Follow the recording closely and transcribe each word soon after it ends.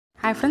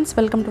Hi friends,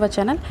 welcome to our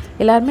channel.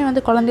 எல்லாரும்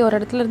வந்து குழந்தை ஒரு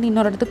இடத்துல இருந்து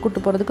இன்னொரு இடத்துக்கு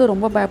கூட்டி போறதுக்கு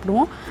ரொம்ப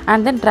பயப்படுவோம்.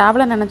 And then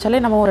travel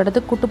நினைச்சாலே நம்ம ஒரு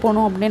இடத்துக்கு கூட்டி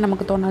போணும் அப்படினே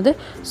நமக்கு தோணாது.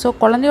 சோ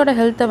குழந்தையோட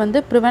ஹெல்த்தை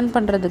வந்து பிரிவென்ட்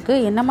பண்றதுக்கு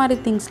என்ன மாதிரி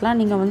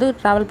திங்ஸ்லாம் நீங்க வந்து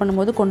travel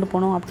பண்ணும்போது கொண்டு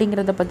போணும்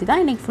அப்படிங்கறத பத்தி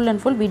தான் இன்னைக்கு full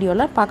and full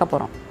வீடியோல பார்க்க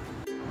போறோம்.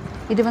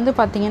 இது வந்து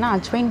பாத்தீங்கன்னா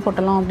ajwain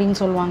போட்டலாம் அப்படினு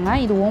சொல்வாங்க.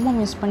 இது ஓமம்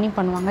யூஸ் பண்ணி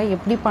பண்ணுவாங்க.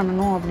 எப்படி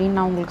பண்ணனும் அப்படினு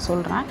நான் உங்களுக்கு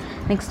சொல்றேன்.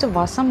 நெக்ஸ்ட்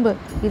வசம்பு.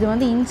 இது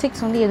வந்து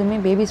இன்செக்ட்ஸ் வந்து எதுமே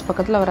பேபிஸ்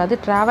பக்கத்துல வராது.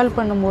 டிராவல்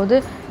பண்ணும்போது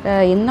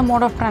என்ன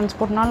மோட் ஆஃப்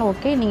டிரான்ஸ்போர்ட்னாலும்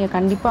ஓகே, நீங்க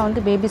கண்டிப்பா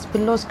வந்து பேபிஸ்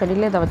பில்லோஸ்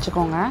கடியில இத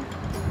வச்சுக்கோங்க.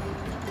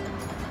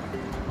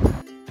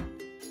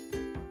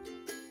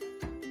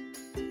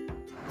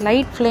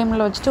 லைட்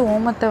ஃப்ளேமில் வச்சுட்டு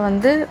ஓமத்தை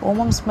வந்து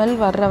ஓமம் ஸ்மெல்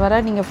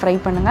வர நீங்கள் ஃப்ரை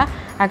பண்ணுங்கள்.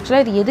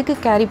 ஆக்சுவலாக இது எதுக்கு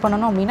கேரி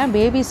பண்ணணும் அப்படின்னா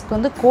பேபிஸ்க்கு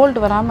வந்து கோல்டு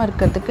வராமல்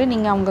இருக்கிறதுக்கு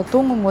நீங்கள் அவங்க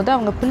தூங்கும்போது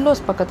அவங்க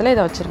பில்லோஸ் பக்கத்தில்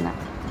இதை வச்சுருங்க.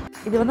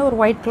 இது வந்து ஒரு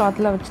ஒயிட்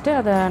கிளாத்தில் வச்சுட்டு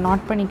அதை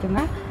நாட்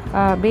பண்ணிக்கோங்க.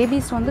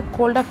 பேபிஸ் வந்து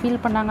கோல்டாக ஃபீல்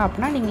பண்ணாங்க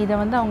அப்படின்னா நீங்கள் இதை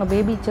வந்து அவங்க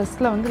பேபி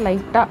செஸ்ட்டில் வந்து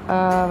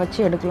லைட்டாக வச்சு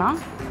எடுக்கலாம்.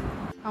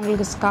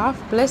 அவங்களுக்கு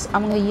ஸ்கார்ஃப் ப்ளஸ்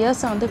அவங்க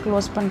இயர்ஸை வந்து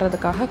க்ளோஸ்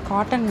பண்ணுறதுக்காக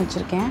காட்டன்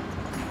வச்சுருக்கேன்.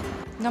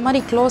 இந்த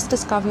மாதிரி க்ளோஸ்டு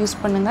ஸ்கார்ஃப் யூஸ்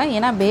பண்ணுங்கள்.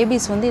 ஏன்னா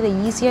பேபிஸ் வந்து இதை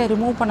ஈஸியாக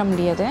ரிமூவ் பண்ண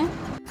முடியாது.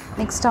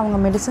 நெக்ஸ்ட் அவங்க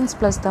மெடிசன்ஸ்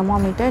ப்ளஸ்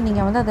தெர்மோமீட்டர்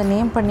நீங்கள் வந்து அதை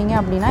நேம் பண்ணிங்க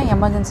அப்படின்னா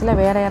எமர்ஜென்சியில்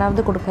வேறு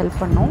யாராவது கொடுக்க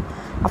ஹெல்ப் பண்ணும்.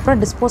 அப்புறம்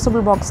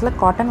டிஸ்போசபிள் பாக்ஸில்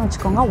காட்டன்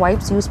வச்சுக்கோங்க.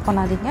 வைப்ஸ் யூஸ்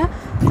பண்ணாதீங்க.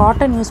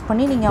 காட்டன் யூஸ்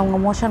பண்ணி நீங்கள் அவங்க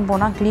மோஷன்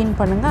போனால் க்ளீன்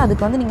பண்ணுங்கள்.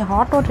 அதுக்கு வந்து நீங்கள்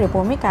ஹாட் வாட்டர்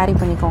எப்போவுமே கேரி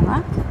பண்ணிக்கோங்க.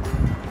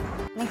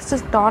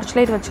 நெக்ஸ்ட்டு டார்ச்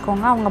லைட்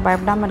வச்சுக்கோங்க அவங்க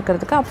பயப்படாமல்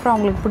இருக்கிறதுக்கு. அப்புறம்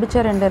அவங்களுக்கு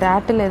பிடிச்ச 2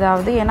 ரேட்டில்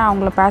ஏதாவது, ஏன்னா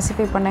அவங்கள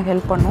பேசிஃபை பண்ண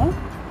ஹெல்ப் பண்ணும்.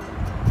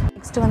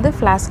 நெக்ஸ்ட்டு வந்து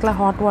ஃப்ளாஸ்கில்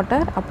ஹாட்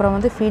வாட்டர், அப்புறம்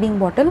வந்து ஃபீடிங்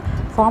பாட்டில்.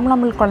 ஃபார்முலா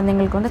மில்க்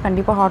குழந்தைங்களுக்கு வந்து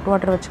கண்டிப்பாக ஹாட்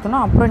வாட்டர்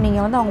வச்சுக்கணும். அப்புறம்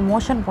நீங்கள் வந்து அவங்க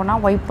மோஷன்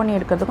போனால் வைப் பண்ணி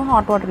எடுக்கிறதுக்கும்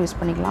ஹாட் வாட்டர் யூஸ்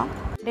பண்ணிக்கலாம்.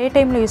 டே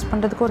டைமில் யூஸ்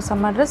பண்ணுறதுக்கு ஒரு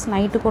சம்மர் ட்ரெஸ்,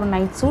 நைட்டுக்கு ஒரு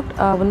night suit,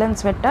 villain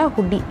sweater,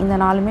 hoodie, இந்த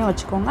 4மே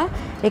வச்சுக்கோங்க.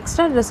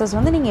 எக்ஸ்ட்ரா ட்ரெஸ்ஸஸ்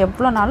வந்து நீங்கள்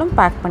எவ்வளோ நாளும்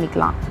பேக்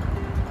பண்ணிக்கலாம்.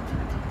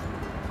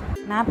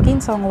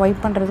 நாப்கின்ஸ் அவங்க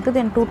வைப் பண்ணுறதுக்கு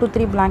தென் 2 to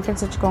 3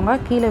 பிளாங்கெட்ஸ் வச்சுக்கோங்க.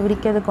 கீழே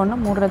விரிக்கிறதுக்கு ஒன்று,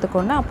 மூடுறதுக்கு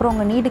ஒன்று. அப்புறம்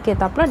உங்கள் நீடுக்கு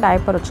ஏற்றாப்புல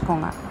டைப்பர்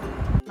வச்சுக்கோங்க.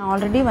 நான்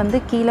ஆல்ரெடி வந்து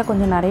கீழே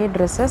கொஞ்சம் நிறைய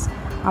ட்ரெஸ்ஸஸ்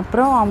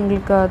அப்புறம்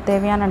அவங்களுக்கு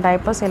தேவையான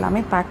டைப்பர்ஸ் எல்லாமே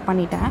பேக்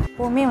பண்ணிட்டேன்.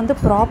 எப்போவுமே வந்து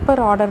ப்ராப்பர்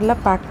ஆர்டரில்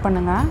பேக்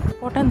பண்ணுங்கள்.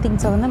 இம்பார்ட்டன்ட்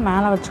திங்ஸை வந்து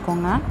மேலே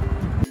வச்சுக்கோங்க.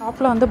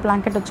 டாப்பில் வந்து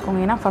பிளாங்கெட்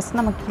வச்சுக்கோங்க. ஏன்னா ஃபஸ்ட்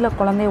நம்ம கீழே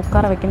குழந்தைய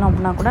உட்கார வைக்கணும்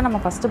அப்படின்னா கூட நம்ம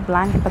ஃபஸ்ட்டு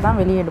பிளாங்கெட்டை தான்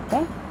வெளியே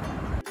எடுப்போம்.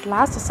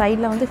 லாஸ்ட்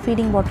சைடில் வந்து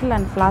ஃபீடிங் பாட்டில்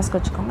அண்ட் ஃப்ளாஸ்க்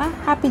வச்சுக்கோங்க.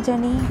 Happy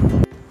journey.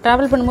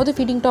 ட்ராவல் பண்ணும்போது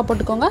ஃபீடிங் டாப்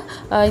போட்டுக்கோங்க.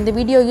 இந்த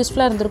வீடியோ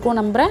யூஸ்ஃபுல்லாக இருந்திருக்கும்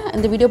நம்புகிறேன்.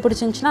 இந்த வீடியோ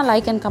பிடிச்சிருந்துச்சுன்னா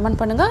லைக் அண்ட் கமெண்ட்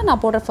பண்ணுங்கள்.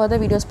 நான் போடுற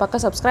ஃபர்தர் வீடியோஸ்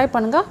பார்க்க சப்ஸ்கிரைப்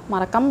பண்ணுங்கள்.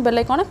 மறக்காமல்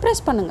பெல் ஐக்கானை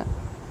ப்ரெஸ் பண்ணுங்கள்.